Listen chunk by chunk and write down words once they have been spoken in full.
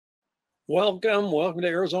Welcome to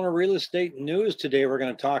Arizona Real Estate News. Today we're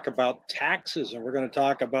going to talk about taxes, and we're going to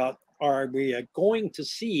talk about, are we going to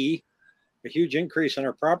see a huge increase in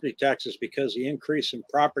our property taxes because the increase in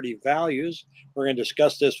property values? We're going to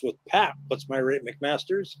discuss this with Pat, What's My Rate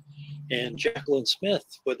McMasters, and Jacqueline Smith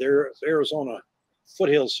with their Arizona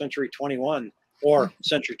Foothills Century 21 or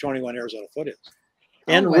Century 21 Arizona Foothills.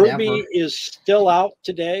 And Ruby is still out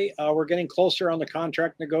today. We're getting closer on the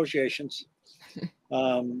contract negotiations.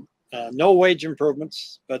 No wage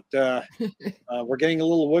improvements, but we're getting a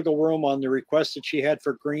little wiggle room on the request that she had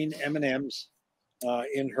for green M&Ms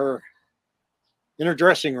in her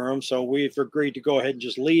dressing room. So we've agreed to go ahead and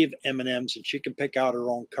just leave M&Ms, and she can pick out her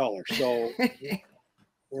own color. So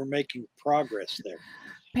we're making progress there.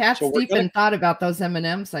 Pat's deep in thought about those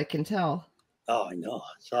M&Ms, I can tell. Oh, I know.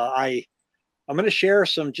 So I'm going to share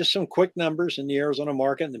some quick numbers in the Arizona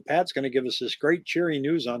market, and then Pat's going to give us this great cheery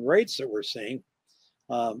news on rates that we're seeing.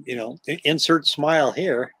 Insert smile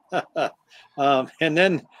here. And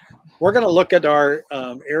then we're going to look at our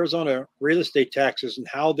Arizona real estate taxes and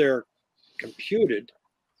how they're computed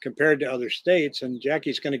compared to other states. And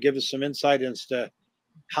Jackie's going to give us some insight into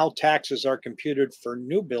how taxes are computed for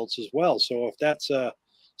new builds as well. So if that's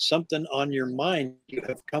something on your mind, you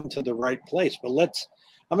have come to the right place. But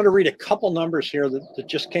I'm going to read a couple numbers here that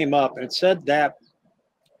just came up. And it said that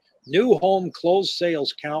new home closed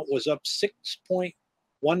sales count was up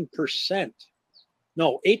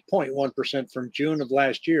 8.1% from June of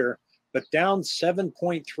last year, but down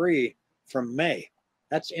 7.3% from May.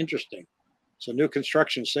 That's interesting. So new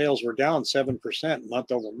construction sales were down 7%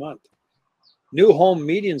 month over month. New home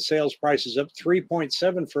median sales prices up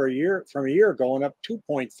 3.7% from a year ago, and up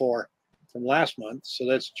 2.4% from last month. So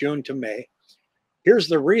that's June to May. Here's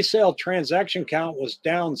the resale transaction count was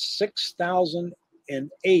down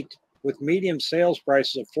 6,008 with median sales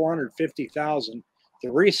prices of 450,000.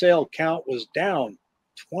 The resale count was down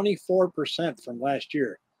 24% from last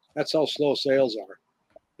year. That's how slow sales are,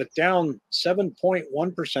 but down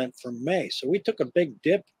 7.1% from May. So we took a big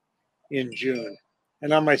dip in June.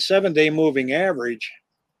 And on my 7-day moving average,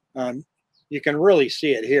 you can really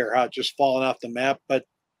see it here, how it's just fallen off the map, but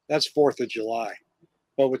that's 4th of July.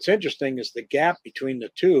 But what's interesting is the gap between the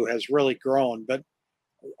two has really grown, but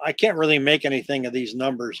I can't really make anything of these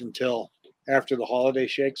numbers until after the holiday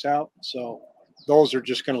shakes out. So those are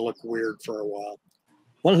just going to look weird for a while.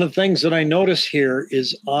 One of the things that I notice here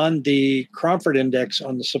is on the Cromford Index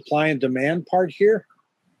on the supply and demand part here.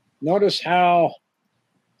 Notice how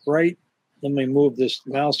let me move this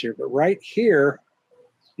mouse here, but right here,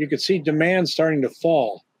 you can see demand starting to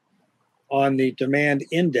fall on the demand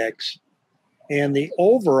index. And the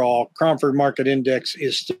overall Cromford Market Index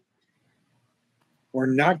is still, we're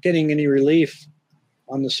not getting any relief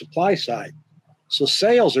on the supply side. So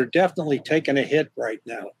sales are definitely taking a hit right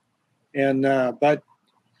now. And but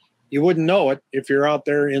you wouldn't know it if you're out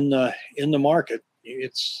there in the market.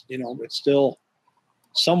 It's still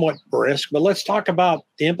somewhat brisk. But let's talk about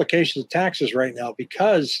the implications of taxes right now,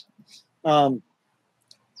 because a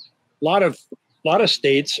lot of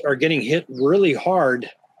states are getting hit really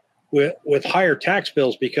hard with higher tax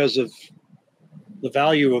bills because of the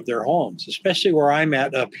value of their homes, especially where I'm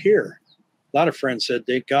at up here. A lot of friends said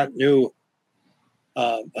they got new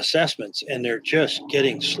assessments and they're just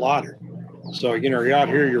getting slaughtered. So, you're out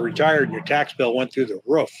here, you're retired, and your tax bill went through the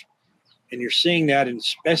roof. And you're seeing that,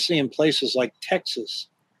 especially in places like Texas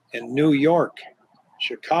and New York,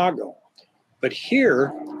 Chicago. But here's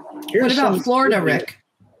what about Florida, Rick?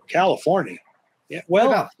 California. Yeah. Well,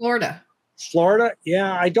 what about Florida? Florida,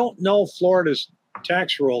 yeah, I don't know Florida's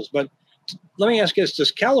tax rules, but let me ask you this: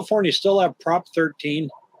 does California still have Prop 13?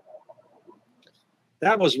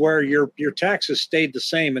 That was where your taxes stayed the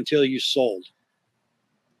same until you sold.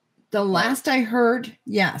 The last I heard,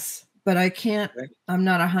 yes, but I can't. Okay. I'm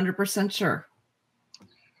not 100% sure.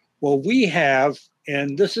 Well, we have,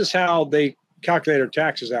 and this is how they calculate our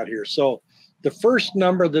taxes out here. So the first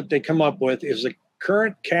number that they come up with is the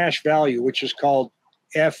current cash value, which is called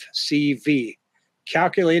FCV,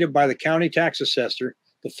 calculated by the county tax assessor.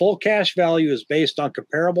 The full cash value is based on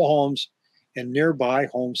comparable homes and nearby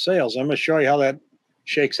home sales. I'm going to show you how that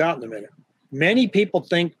shakes out in a minute. Many people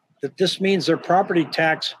think that this means their property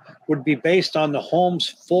tax would be based on the home's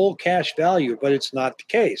full cash value, but it's not the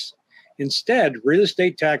case. Instead, real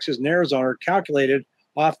estate taxes in Arizona are calculated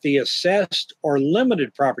off the assessed or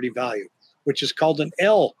limited property value, which is called an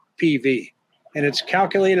LPV, and it's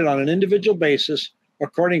calculated on an individual basis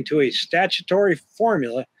according to a statutory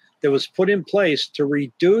formula that was put in place to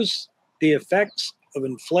reduce the effects of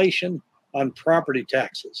inflation on property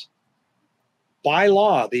taxes. by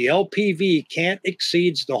law, the LPV can't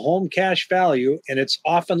exceed the home cash value, and it's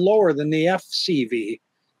often lower than the FCV.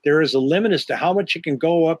 There is a limit as to how much it can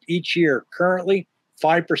go up each year. Currently,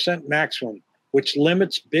 5% maximum, which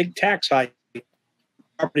limits big tax hikes.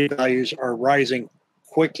 Property values are rising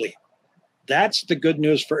quickly. That's the good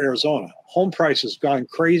news for Arizona. Home prices gone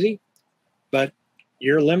crazy, but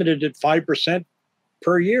you're limited at 5%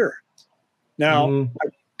 per year. Now,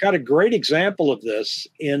 I've got a great example of this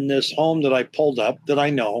in this home that I pulled up that I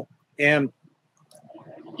know. And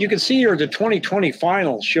you can see here the 2020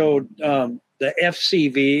 final showed the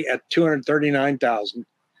FCV at 239,000,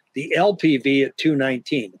 the LPV at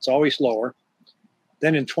 219. It's always lower.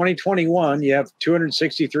 Then in 2021, you have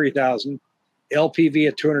 263,000, LPV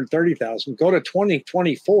at 230,000. Go to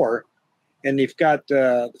 2024, and you've got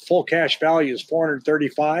the full cash value is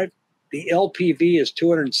 435. The LPV is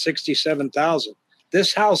 267,000.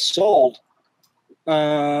 This house sold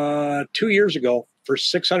 2 years ago for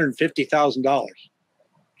 $650,000.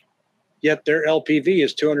 Yet their LPV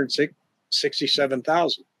is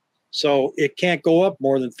 267,000. So it can't go up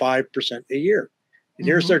more than 5% a year. And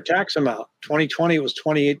here's their tax amount. 2020 was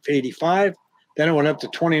 2885. Then it went up to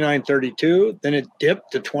 2932. Then it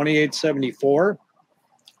dipped to 2874.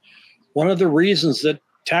 One of the reasons that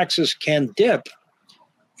taxes can dip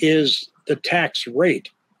is the tax rate.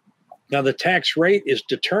 Now, the tax rate is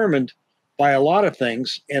determined by a lot of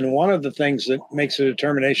things. And one of the things that makes a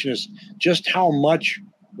determination is just how much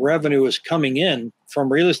revenue is coming in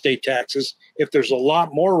from real estate taxes. If there's a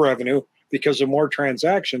lot more revenue because of more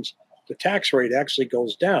transactions, the tax rate actually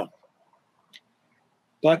goes down.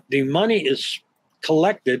 But the money is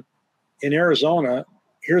collected in Arizona.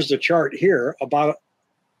 Here's the chart here about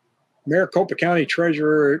Maricopa County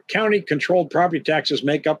Treasurer. County-controlled property taxes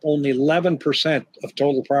make up only 11% of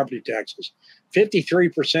total property taxes.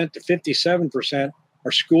 53% to 57%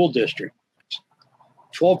 are school districts.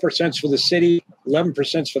 12% is for the city,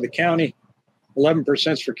 11% is for the county,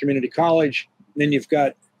 11% is for community college. And then you've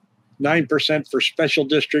got 9% for special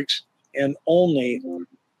districts and only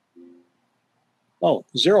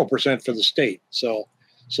 0% for the state. So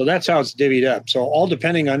that's how it's divvied up. So all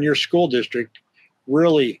depending on your school district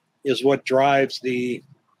really is what drives the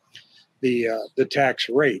tax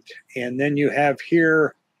rate. And then you have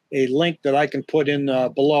here a link that I can put in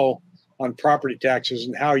below on property taxes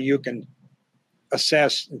and how you can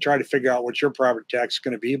assess and try to figure out what your property tax is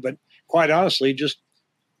going to be. But quite honestly, just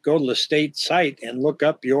go to the state site and look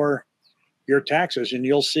up your taxes, and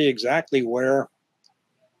you'll see exactly where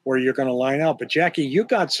you're going to line out. But Jackie, you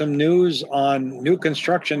got some news on new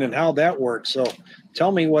construction and how that works. So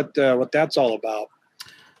tell me what that's all about.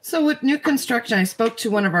 So with new construction, I spoke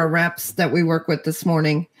to one of our reps that we work with this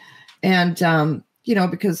morning, and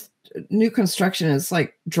because new construction is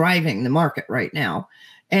like driving the market right now,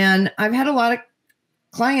 and I've had a lot of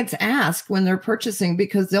clients ask when they're purchasing,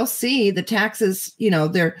 because they'll see the taxes,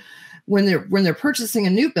 when they're purchasing a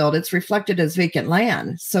new build, it's reflected as vacant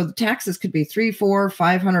land. So the taxes could be $300,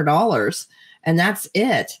 $400, $500, and that's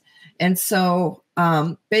it. And so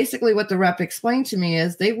basically what the rep explained to me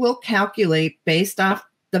is they will calculate based off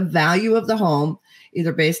the value of the home,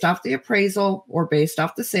 either based off the appraisal or based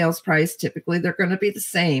off the sales price. Typically, they're going to be the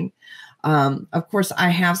same. Of course, I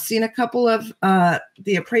have seen a couple of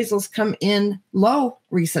the appraisals come in low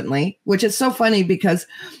recently, which is so funny because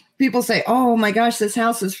people say, oh my gosh, this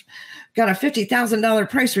house has got a $50,000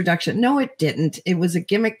 price reduction. No, it didn't. It was a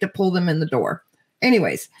gimmick to pull them in the door.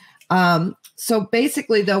 Anyways, so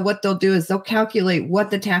basically, though, what they'll do is they'll calculate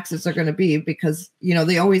what the taxes are going to be because,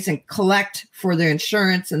 they always collect for their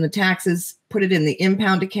insurance and the taxes, put it in the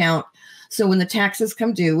impound account. So when the taxes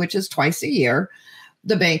come due, which is twice a year,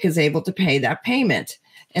 the bank is able to pay that payment.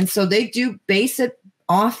 And so they do base it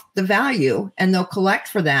off the value and they'll collect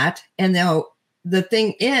for that. And the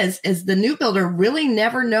thing is the new builder really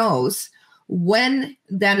never knows when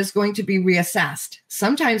that is going to be reassessed.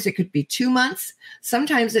 Sometimes it could be 2 months.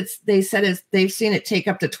 Sometimes they've seen it take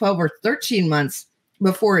up to 12 or 13 months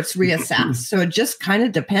before it's reassessed. So it just kind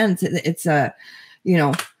of depends. It's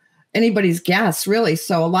anybody's guess really.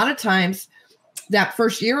 So a lot of times that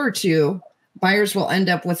first year or two, buyers will end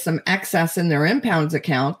up with some excess in their impounds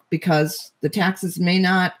account because the taxes may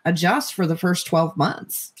not adjust for the first 12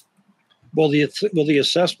 months. Will the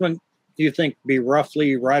assessment, do you think, be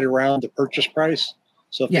roughly right around the purchase price?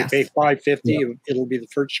 So if they pay $550, it'll be the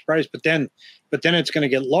purchase price, but then it's going to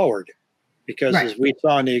get lowered because as we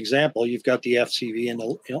saw in the example, you've got the FCV and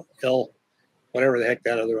the whatever the heck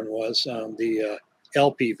that other one was, the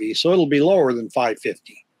LPV. So it'll be lower than $550.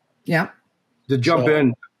 Yeah. To jump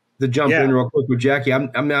in real quick with Jackie,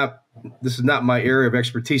 I'm not. This is not my area of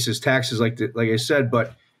expertise as taxes, like I said,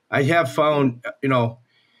 but I have found,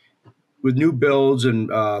 with new builds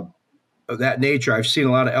and of that nature, I've seen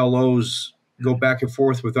a lot of LOs go back and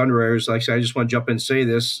forth with underwriters. Like I said, I just want to jump in and say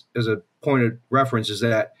this as a point of reference is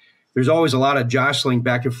that there's always a lot of jostling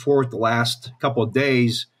back and forth the last couple of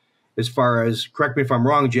days as far as, correct me if I'm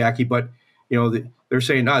wrong, Jackie, but they're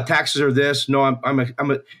saying, taxes are this. No,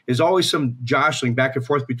 there's always some jostling back and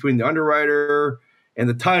forth between the underwriter and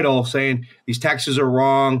the title saying these taxes are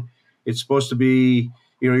wrong. It's supposed to be,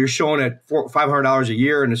 you're showing at $500 a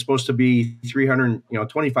year and it's supposed to be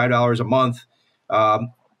 $325 a month.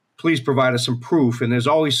 Please provide us some proof. And there's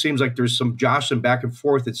always seems like there's some jostling back and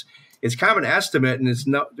forth. It's kind of an estimate, and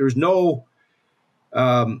there's no,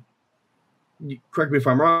 correct me if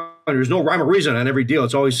I'm wrong, there's no rhyme or reason on every deal.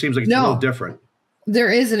 It always seems like it's a little different.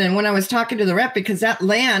 There isn't. And when I was talking to the rep, because that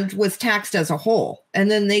land was taxed as a whole,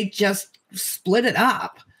 and then they just split it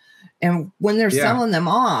up. And when they're selling them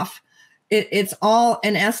off, it's all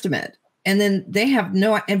an estimate. And then they have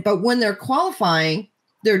but when they're qualifying,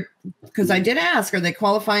 because I did ask, are they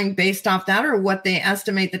qualifying based off that or what they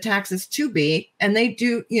estimate the taxes to be? And they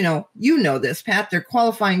do, this, Pat, they're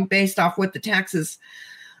qualifying based off what the taxes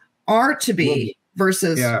are to be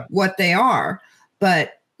versus what they are.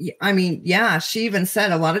 But I mean, she even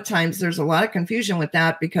said a lot of times there's a lot of confusion with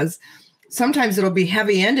that because sometimes it'll be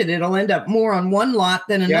heavy ended. It'll end up more on one lot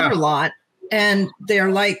than another lot. And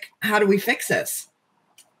they're like, how do we fix this?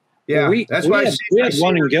 Yeah, we had one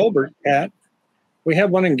in Gilbert, Pat. We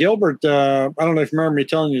had one in Gilbert. I don't know if you remember me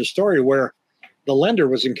telling you the story where the lender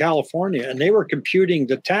was in California and they were computing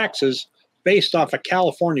the taxes based off a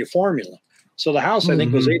California formula. So the house, I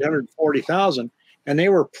think, was $840,000, and they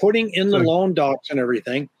were putting in the loan docs and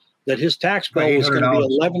everything that his tax bill was going to be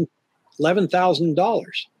 $11,000.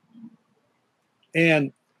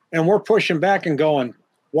 And we're pushing back and going,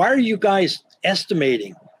 why are you guys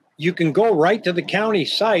estimating? You can go right to the county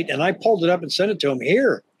site, and I pulled it up and sent it to them.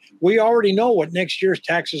 Here, we already know what next year's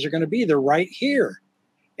taxes are going to be. They're right here.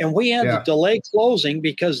 And we had to delay closing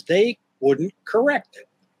because they wouldn't correct it.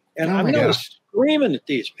 And I'm not screaming at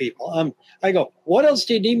these people. I go, what else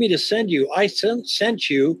do you need me to send you? I sent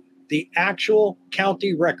you the actual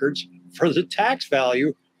county records for the tax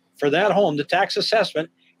value for that home, the tax assessment,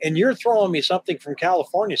 and you're throwing me something from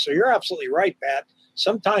California. So you're absolutely right, Pat.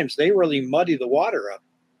 Sometimes they really muddy the water up.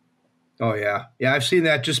 Oh, yeah. Yeah, I've seen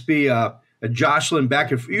that just be a jostling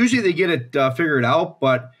back and forth. Usually they get it figured out,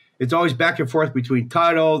 but it's always back and forth between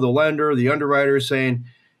title, the lender, the underwriter saying,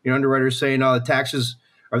 oh, the taxes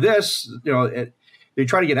are this. They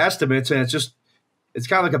try to get estimates, and it's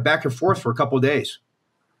kind of like a back and forth for a couple of days.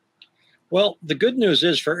 Well, the good news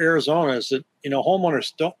is for Arizona is that,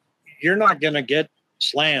 homeowners you're not going to get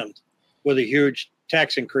slammed with a huge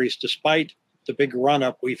tax increase despite the big run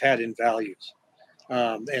up we've had in values.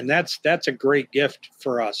 And that's a great gift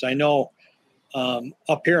for us. I know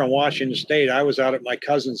up here in Washington State, I was out at my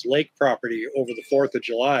cousin's lake property over the 4th of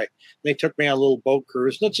July. They took me on a little boat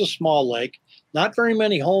cruise. It's a small lake, not very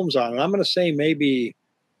many homes on it. I'm going to say maybe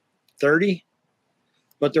 30,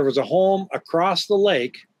 but there was a home across the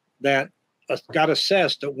lake that got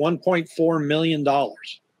assessed at $1.4 million.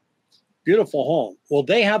 Beautiful home. Well,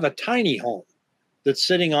 they have a tiny home that's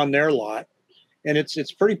sitting on their lot, and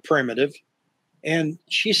it's pretty primitive. And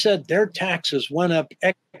she said their taxes went up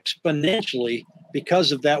exponentially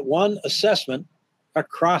because of that one assessment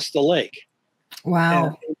across the lake. Wow.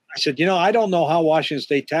 And I said, I don't know how Washington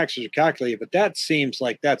State taxes are calculated, but that seems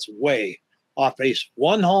like that's way off base.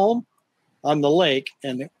 One home on the lake,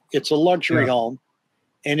 and it's a luxury home,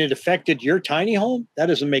 and it affected your tiny home? That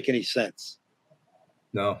doesn't make any sense.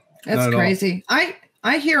 No. That's crazy.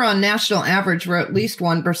 I hear on national average we're at least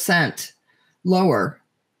 1% lower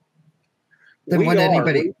than what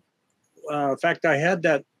anybody. In fact, I had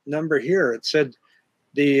that number here. It said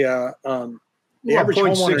the average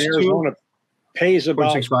homeowner in Arizona pays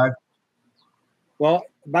about $0.65. Well,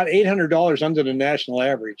 about $800 under the national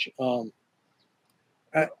average. A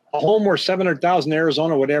home worth $700,000 in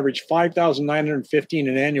Arizona would average $5,915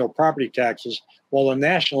 in annual property taxes, while the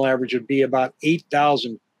national average would be about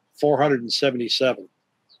 $8,477.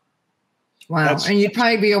 Wow. And you'd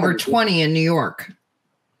probably be over 20 in New York.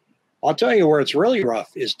 I'll tell you where it's really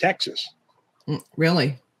rough is Texas.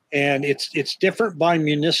 Really? And it's different by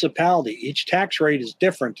municipality. Each tax rate is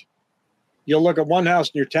different. You'll look at one house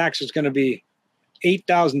and your tax is going to be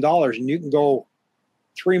 $8,000, and you can go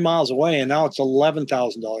 3 miles away and now it's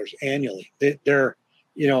 $11,000 annually. They're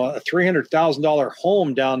a $300,000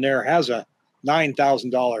 home down there has a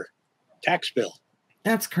 $9,000 tax bill.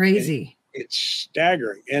 That's crazy. It's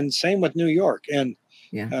staggering. And same with New York. And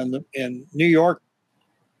New York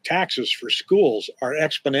taxes for schools are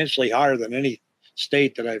exponentially higher than any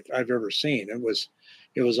state that I've ever seen. It was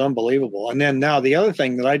unbelievable. And then now the other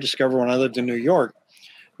thing that I discovered when I lived in New York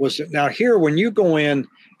was that now here, when you go in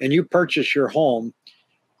and you purchase your home,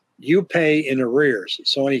 you pay in arrears.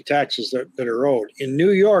 So any taxes that are owed. In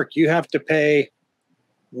New York, you have to pay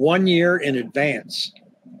 1 year in advance.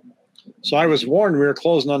 So I was warned we were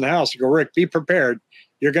closing on the house. I go, Rick, be prepared.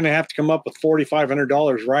 You're going to have to come up with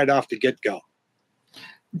 $4,500 right off the get-go.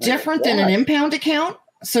 Different than an impound account?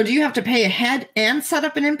 So do you have to pay ahead and set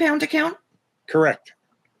up an impound account? Correct.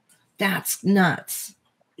 That's nuts.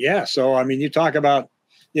 Yeah. So, I mean, you talk about,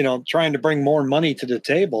 trying to bring more money to the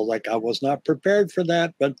table. Like, I was not prepared for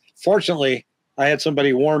that. But fortunately, I had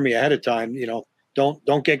somebody warn me ahead of time,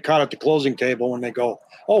 don't get caught at the closing table when they go,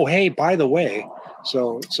 oh, hey, by the way.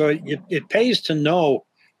 So it pays to know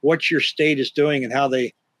what your state is doing and how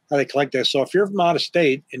they collect that. So if you're from out of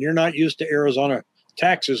state and you're not used to Arizona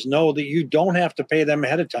taxes, know that you don't have to pay them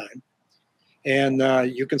ahead of time. And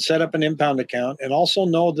you can set up an impound account, and also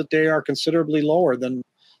know that they are considerably lower than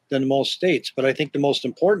most states. But I think the most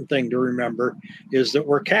important thing to remember is that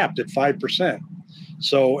we're capped at 5%.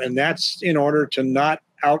 So, and that's in order to not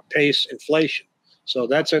outpace inflation. So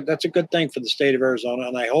that's a good thing for the state of Arizona,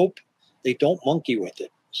 and I hope they don't monkey with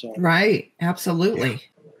it. So right, absolutely.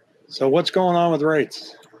 So what's going on with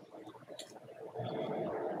rates?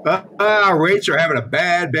 Rates are having a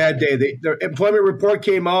bad day. The employment report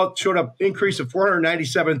came out, showed an increase of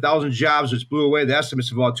 497,000 jobs, which blew away the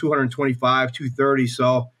estimates of about 225, 230.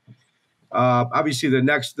 So obviously the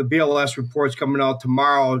BLS report's coming out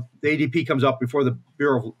tomorrow. The ADP comes out before the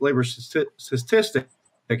Bureau of Labor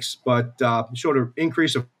Statistics, but showed an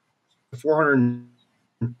increase of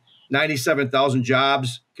 497,000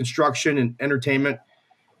 jobs, construction and entertainment.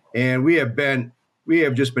 And we have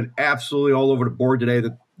just been absolutely all over the board today.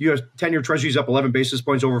 The U.S. 10-year Treasury is up 11 basis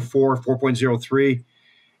points over 4.03.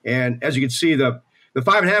 And as you can see, the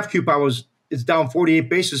 5.5 coupon is down 48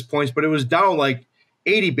 basis points, but it was down like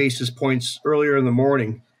 80 basis points earlier in the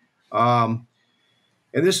morning. And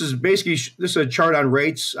this is a chart on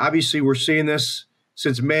rates. Obviously, we're seeing this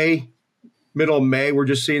since middle of May. We're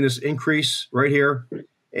just seeing this increase right here.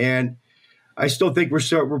 And I still think we're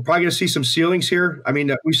probably going to see some ceilings here. I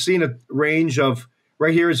mean, we've seen a range of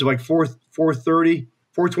right here is like 430,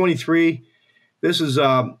 423. This is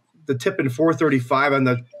the tip in 435 on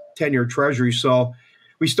the 10-year Treasury. So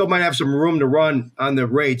we still might have some room to run on the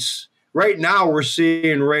rates. Right now, we're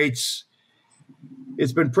seeing rates.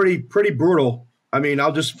 It's been pretty brutal. I mean,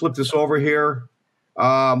 I'll just flip this over here.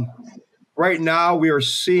 Right now, we are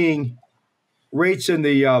seeing rates in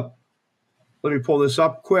the. Let me pull this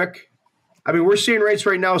up quick. I mean, we're seeing rates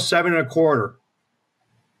right now 7.25,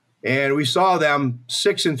 and we saw them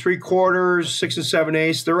 6 3/4, 6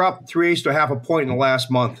 7/8. They're up 3/8 to 0.5 point in the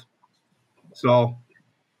last month. So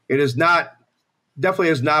it definitely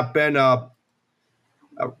has not been a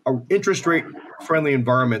interest rate friendly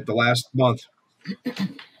environment the last month.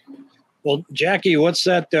 Well, Jackie, what's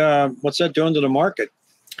that doing to the market?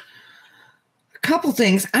 A couple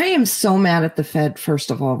things. I am so mad at the Fed, first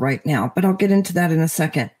of all, right now, but I'll get into that in a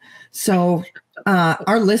second. So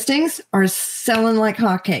our listings are selling like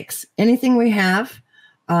hotcakes. Anything we have,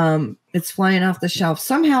 it's flying off the shelf.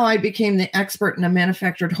 Somehow I became the expert in a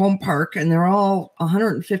manufactured home park, and they're all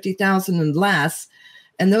 150,000 and less,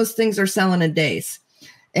 and those things are selling in days.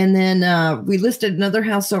 And then we listed another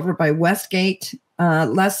house over by Westgate,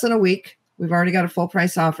 less than a week. We've already got a full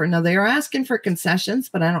price offer. Now they are asking for concessions,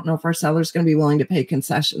 but I don't know if our seller's going to be willing to pay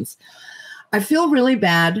concessions. I feel really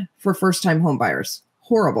bad for first-time home buyers.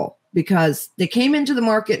 Horrible, because they came into the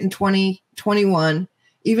market in 2021,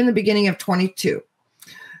 even the beginning of 22.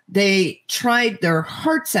 They tried their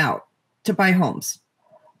hearts out to buy homes.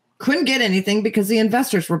 Couldn't get anything because the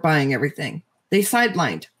investors were buying everything. They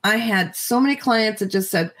sidelined. I had so many clients that just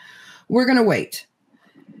said, we're going to wait.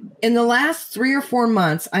 In the last 3 or 4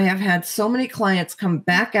 months, I have had so many clients come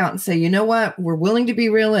back out and say, you know what? We're willing to be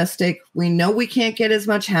realistic. We know we can't get as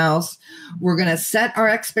much house. We're going to set our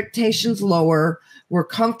expectations lower. We're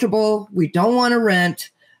comfortable. We don't want to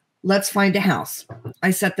rent. Let's find a house.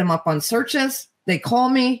 I set them up on searches. They call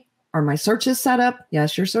me. Are my searches set up?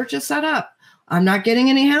 Yes, your search is set up. I'm not getting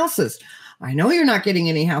any houses. I know you're not getting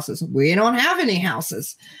any houses. We don't have any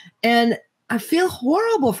houses. And I feel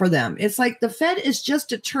horrible for them. It's like the Fed is just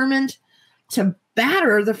determined to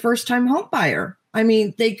batter the first-time home buyer. I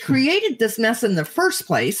mean, they created this mess in the first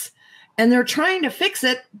place, and they're trying to fix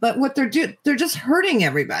it. But what they're doing, they're just hurting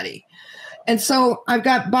everybody. And so I've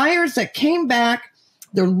got buyers that came back.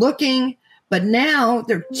 They're looking, but now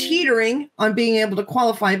they're teetering on being able to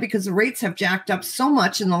qualify because the rates have jacked up so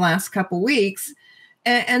much in the last couple of weeks.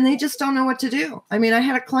 and they just don't know what to do. I mean, I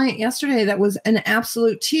had a client yesterday that was in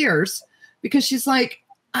absolute tears because she's like,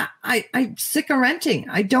 I'm sick of renting.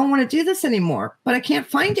 I don't want to do this anymore, but I can't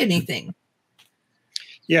find anything.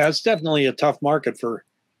 Yeah, it's definitely a tough market for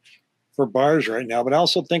buyers right now, but I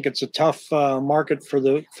also think it's a tough market for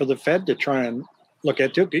the Fed to try and look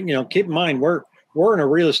at too. You know, keep in mind we're in a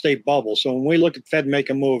real estate bubble, so when we look at Fed make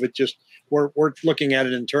a move, it just we're looking at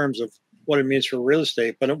it in terms of what it means for real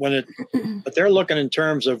estate, but they're looking in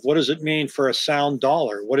terms of what does it mean for a sound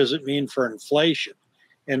dollar? What does it mean for inflation?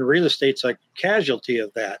 And real estate's a casualty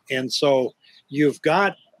of that. And so you've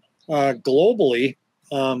got globally,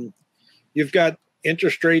 you've got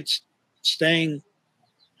interest rates staying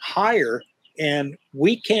higher, and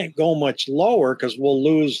we can't go much lower because we'll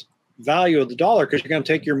lose value of the dollar because you're going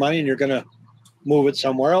to take your money and you're going to move it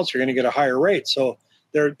somewhere else. You're going to get a higher rate. So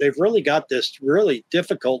they've really got this really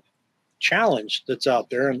difficult challenge that's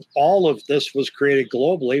out there, and all of this was created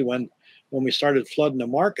globally when we started flooding the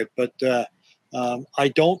market. But I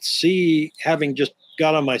don't see, having just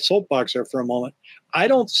got on my soapbox there for a moment, I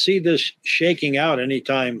don't see this shaking out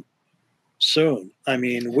anytime soon. I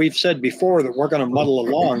mean, we've said before that we're going to muddle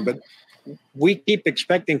along, but we keep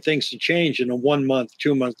expecting things to change in a 1 month,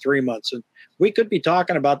 2 month, 3 months, and we could be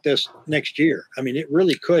talking about this next year. I mean, it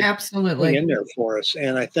really could absolutely be in there for us.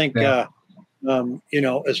 And I think, you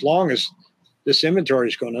know, as long as this inventory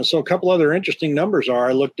is going on. So a couple other interesting numbers are,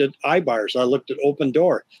 I looked at iBuyers. I looked at Open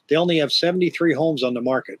Door. They only have 73 homes on the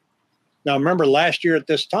market. Now, remember last year at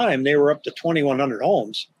this time, they were up to 2,100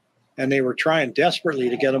 homes, and they were trying desperately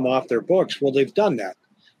to get them off their books. Well, they've done that.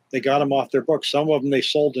 They got them off their books. Some of them they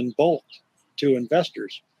sold in bulk to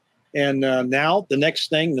investors. And now the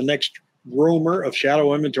next rumor of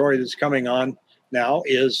shadow inventory that's coming on now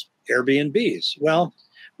is Airbnbs. Well,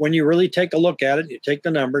 when you really take a look at it, you take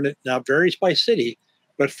the number, and it now varies by city.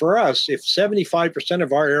 But for us, if 75%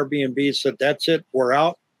 of our Airbnbs said, that's it, we're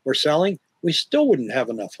out, we're selling, we still wouldn't have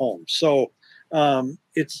enough homes. So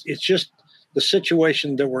it's just the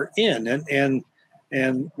situation that we're in.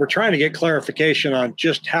 And we're trying to get clarification on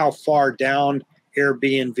just how far down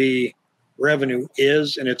Airbnb revenue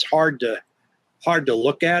is. And it's hard to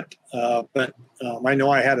look at. But I know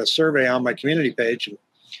I had a survey on my community page, and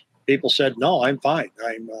people said, no, I'm fine.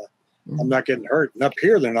 I'm not getting hurt. And up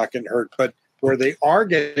here, they're not getting hurt. But where they are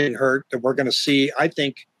getting hurt, that we're going to see, I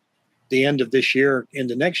think, the end of this year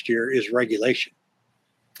into next year is regulation.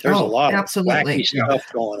 There's a lot of wacky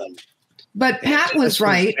stuff going on. But Pat was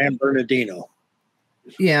right. San Bernardino.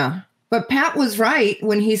 Yeah. But Pat was right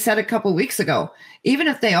when he said a couple weeks ago, even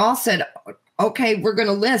if they all said, okay, we're going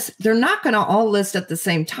to list, they're not going to all list at the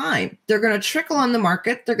same time. They're going to trickle on the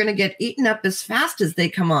market. They're going to get eaten up as fast as they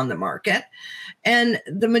come on the market. And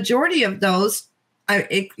the majority of those,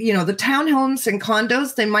 the townhomes and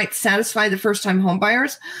condos, they might satisfy the first-time home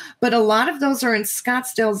buyers, but a lot of those are in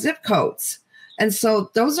Scottsdale zip codes. And so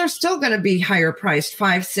those are still going to be higher priced,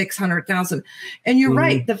 500,000, 600,000. And you're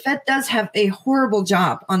right. The Fed does have a horrible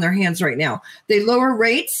job on their hands right now. They lower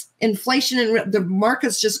rates, inflation, and the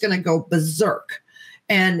market's just going to go berserk.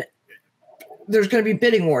 And there's going to be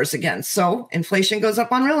bidding wars again. So inflation goes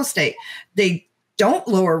up on real estate. They don't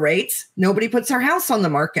lower rates. Nobody puts their house on the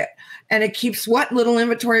market. And it keeps what little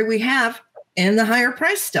inventory we have in the higher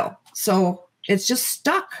price still. So it's just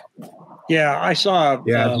stuck. Yeah, I saw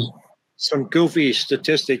some goofy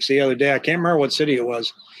statistics the other day. I can't remember what city it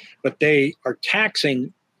was, but they are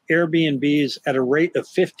taxing Airbnbs at a rate of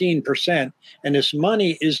 15%. And this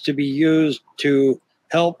money is to be used to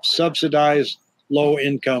help subsidize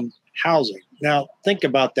low-income housing. Now, think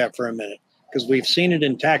about that for a minute, because we've seen it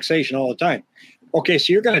in taxation all the time. Okay,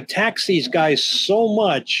 so you're going to tax these guys so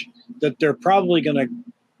much that they're probably going to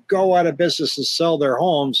go out of business and sell their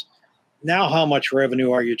homes. Now, how much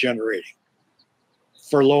revenue are you generating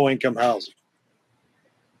for low-income housing?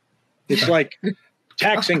 It's like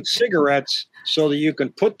taxing cigarettes so that you can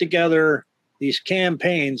put together these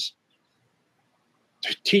campaigns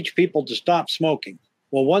to teach people to stop smoking.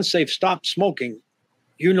 Well, once they've stopped smoking,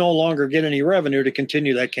 you no longer get any revenue to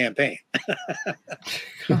continue that campaign.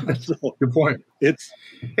 So, good point.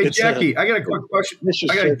 Hey, Jackie, I got a quick question.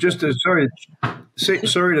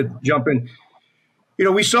 Sorry to jump in. You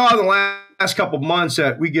know, we saw in the last couple of months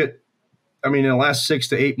that in the last 6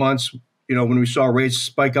 to 8 months, when we saw rates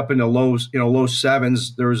spike up into low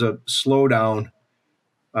sevens, there was a slowdown.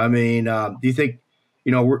 I mean, do you think,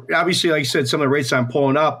 we're obviously, like I said, some of the rates I'm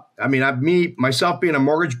pulling up. I mean, myself being a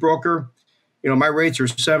mortgage broker, my rates are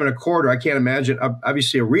 7.25. I can't imagine,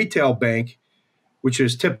 obviously, a retail bank, which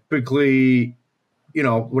is typically,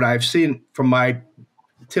 what I've seen from my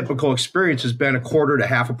typical experience has been 1/4 to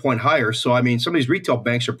 1/2 point higher. So, I mean, some of these retail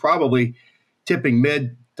banks are probably tipping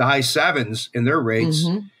mid to high sevens in their rates.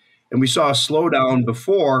 Mm-hmm. And we saw a slowdown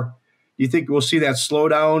before. Do you think we'll see that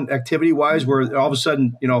slowdown activity wise where all of a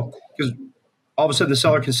sudden, because all of a sudden the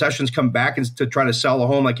seller concessions come back and to try to sell a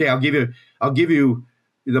home, like, hey, I'll give you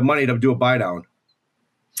the money to do a buy down?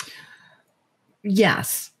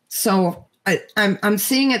 Yes. So I'm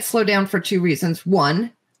seeing it slow down for two reasons.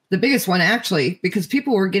 One, the biggest one actually, because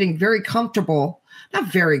people were getting very comfortable, not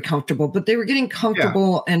very comfortable, but they were getting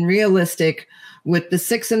comfortable and realistic with the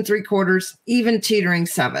 6 3/4, even teetering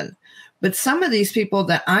 7. But some of these people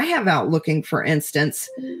that I have out looking, for instance,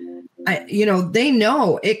 they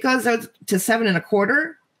know it goes out to 7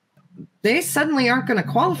 1/4. They suddenly aren't going to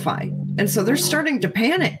qualify. And so they're starting to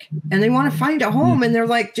panic and they want to find a home. And they're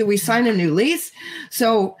like, do we sign a new lease?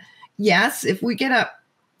 So yes, if we get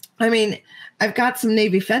I've got some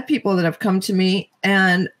Navy Fed people that have come to me,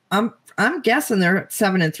 and I'm guessing they're at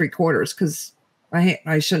 7 3/4, because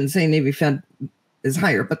I shouldn't say Navy Fed is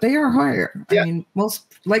higher, but they are higher. Yeah. I mean, most,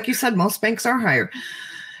 like you said, most banks are higher.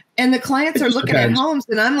 And the clients are looking at homes,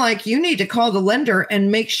 and I'm like, you need to call the lender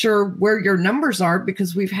and make sure where your numbers are,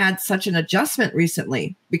 because we've had such an adjustment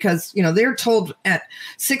recently, because, they're told at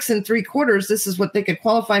 6 3/4, this is what they could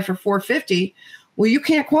qualify for 450. Well, you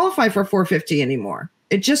can't qualify for 450 anymore.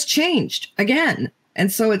 It just changed again.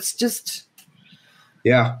 And so it's just.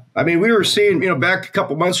 Yeah. I mean, we were seeing, back a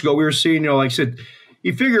couple months ago, we were seeing, like I said,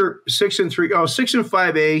 you figure 6 and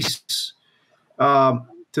 5 ace,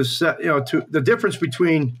 to set, to the difference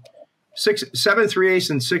between 7 3 ace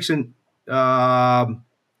and 6 and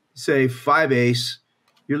say 5 ace,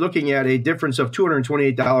 you're looking at a difference of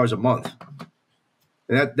 $228 a month.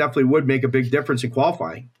 And that definitely would make a big difference in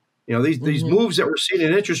qualifying. These moves that we're seeing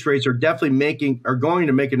in interest rates are definitely going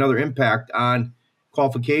to make another impact on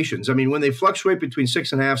qualifications. I mean, when they fluctuate between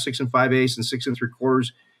 6.5, 6 and 5 ace, and 6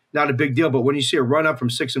 3/4, not a big deal. But when you see a run up from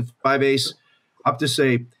 6 and 5 ace up to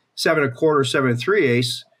say 7 1/4, 7 3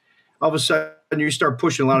 ace, all of a sudden you start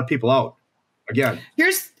pushing a lot of people out again.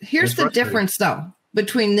 Here's the difference though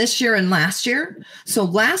between this year and last year. So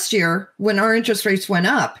last year, when our interest rates went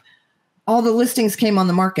up, all the listings came on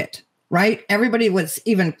the market, right? Everybody was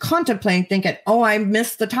even contemplating, thinking, oh, I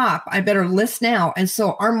missed the top, I better list now. And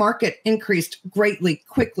so our market increased greatly,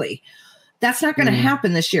 quickly. That's not going to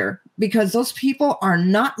happen this year, because those people are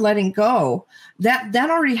not letting go. That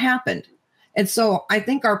already happened. And so I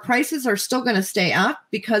think our prices are still going to stay up,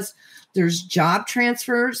 because there's job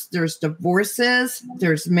transfers, there's divorces,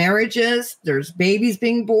 there's marriages, there's babies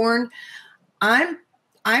being born. I've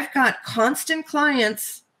got constant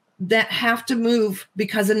clients that have to move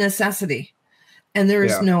because of necessity, and there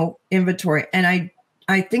is no inventory. And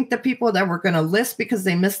I think the people that were going to list because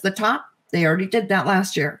they missed the top, they already did that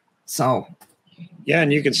last year. So, yeah,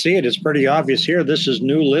 and you can see it. It's pretty obvious here. This is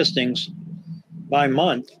new listings by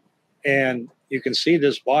month, and you can see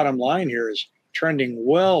this bottom line here is trending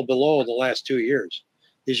well below the last 2 years.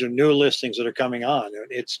 These are new listings that are coming on.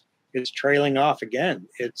 It's trailing off again.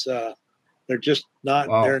 It's they're just not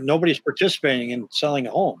there. Nobody's participating in selling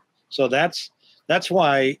a home. So that's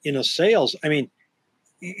why, sales. I mean,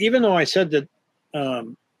 even though I said that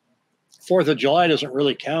 4th of July doesn't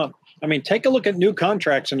really count. I mean, take a look at new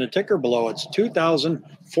contracts in the ticker below. It's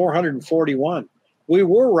 2,441. We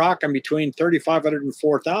were rocking between 3,500 and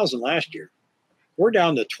 4,000 last year. We're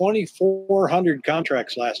down to 2,400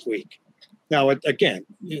 contracts last week. Now, again,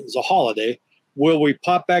 it's a holiday. Will we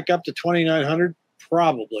pop back up to 2,900?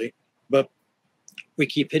 Probably, but we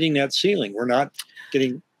keep hitting that ceiling. We're not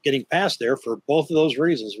getting past there for both of those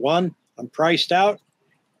reasons. One, I'm priced out,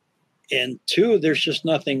 and two, there's just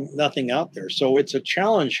nothing out there. So it's a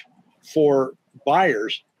challenge for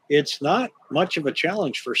buyers. It's not much of a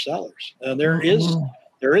challenge for sellers. There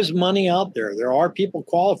is money out there. There are people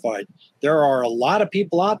qualified. There are a lot of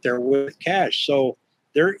people out there with cash. So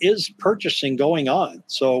there is purchasing going on.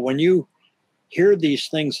 So when you hear these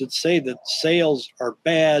things that say that sales are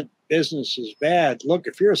bad, business is bad, look,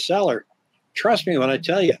 if you're a seller, trust me when I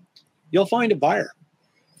tell you, you'll find a buyer.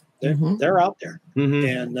 They're out there.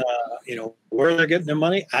 And, where they're getting their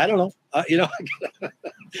money, I don't know.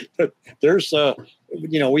 But there's,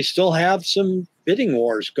 we still have some bidding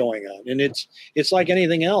wars going on. And it's like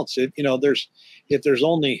anything else. If there's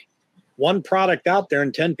only one product out there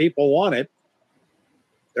and 10 people want it,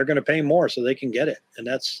 they're going to pay more so they can get it. And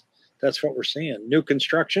that's what we're seeing. New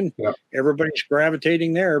construction, everybody's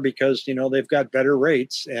gravitating there because, they've got better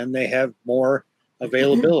rates and they have more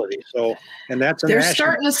availability. So, and they're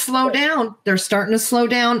starting to slow down. They're starting to slow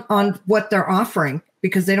down on what they're offering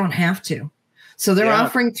because they don't have to. So they're Yeah.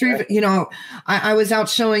 offering through, I was out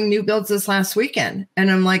showing new builds this last weekend, and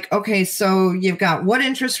I'm like, okay, so you've got what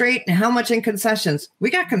interest rate and how much in concessions? We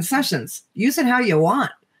got concessions. Use it how you want.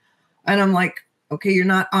 And I'm like, okay, you're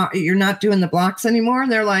not doing the blocks anymore.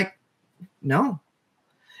 And they're like, no.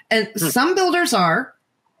 And some builders are,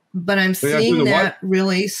 but I'm seeing that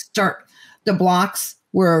really start the blocks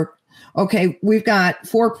where, okay, we've got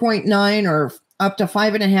 4.9 or up to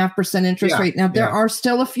 5.5% interest rate. Now there are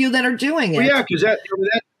still a few that are doing it. Well, yeah, because that.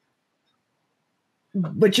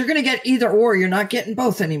 But you're going to get either or. You're not getting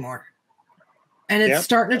both anymore, and it's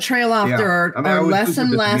starting to trail off. Yeah. There are less and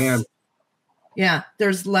less. Demand. Yeah,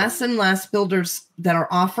 there's less and less builders that are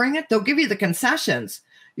offering it. They'll give you the concessions.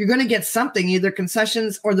 You're going to get something, either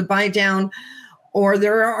concessions or the buy down, or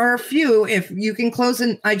there are a few if you can close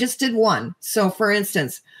in. I just did one. So for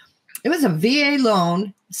instance, it was a VA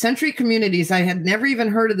loan, Century Communities. I had never even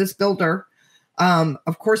heard of this builder.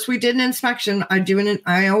 Of course, we did an inspection.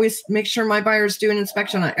 I always make sure my buyers do an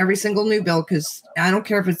inspection on every single new build, because I don't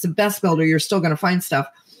care if it's the best builder, you're still going to find stuff.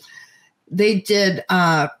 They did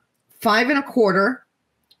 5.25,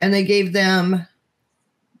 and they gave them,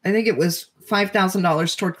 I think it was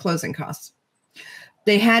 $5,000 toward closing costs.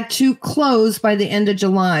 They had to close by the end of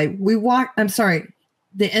July.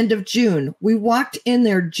 The end of June. We walked in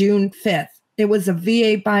there June 5th. It was a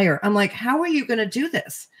VA buyer. I'm like, how are you going to do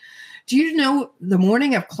this? Do you know the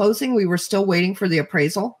morning of closing, we were still waiting for the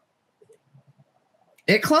appraisal?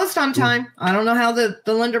 It closed on time. I don't know how the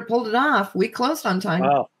lender pulled it off. We closed on time.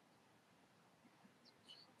 Wow.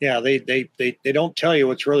 Yeah, they don't tell you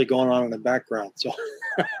what's really going on in the background. So,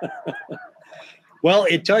 well,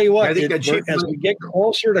 it tell you what, as we get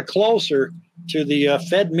closer to the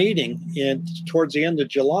Fed meeting towards the end of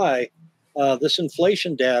July, this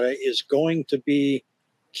inflation data is going to be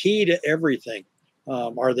key to everything.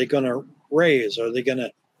 Are they going to raise? Are they going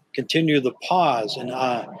to continue the pause? And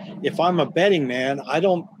if I'm a betting man, I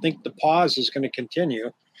don't think the pause is going to continue,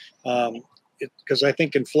 because I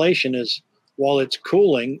think inflation is, while it's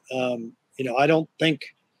cooling, I don't think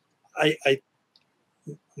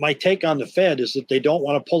my take on the Fed is that they don't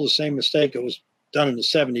want to pull the same mistake that was done in the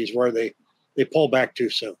 70s, where they pull back too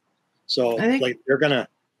soon. So they're gonna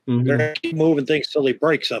keep moving things till they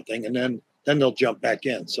break something, and then they'll jump back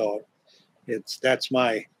in. So that's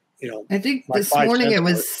my I think this morning it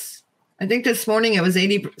was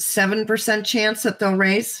 87% chance that they'll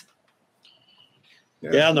raise.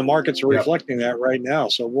 Yeah, and the markets are reflecting that right now.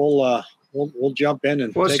 So we'll jump in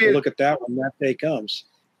and take a look at that when that day comes.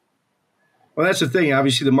 Well, that's the thing.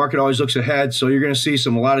 Obviously, the market always looks ahead, so you're going to see a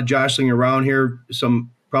lot of jostling around here.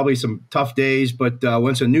 Probably some tough days, but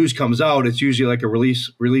once the news comes out, it's usually like a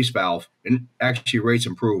release valve, and actually rates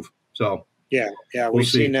improve. So yeah, we've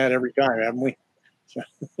seen that every time, haven't we?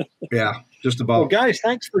 Yeah, just about. Well, guys,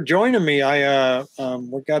 thanks for joining me.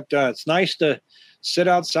 It's nice to sit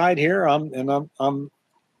outside here. And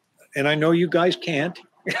I know you guys can't.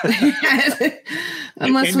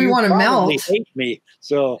 Unless we want to melt. Hate me.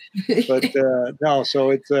 So, but no.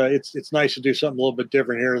 So it's nice to do something a little bit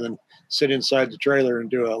different here than sit inside the trailer and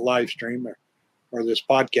do a live stream or this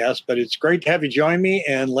podcast. But it's great to have you join me,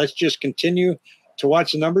 and let's just continue to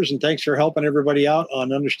watch the numbers. And thanks for helping everybody out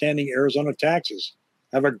on understanding Arizona taxes.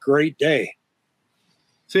 Have a great day.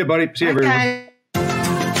 See you, buddy. See you, everyone.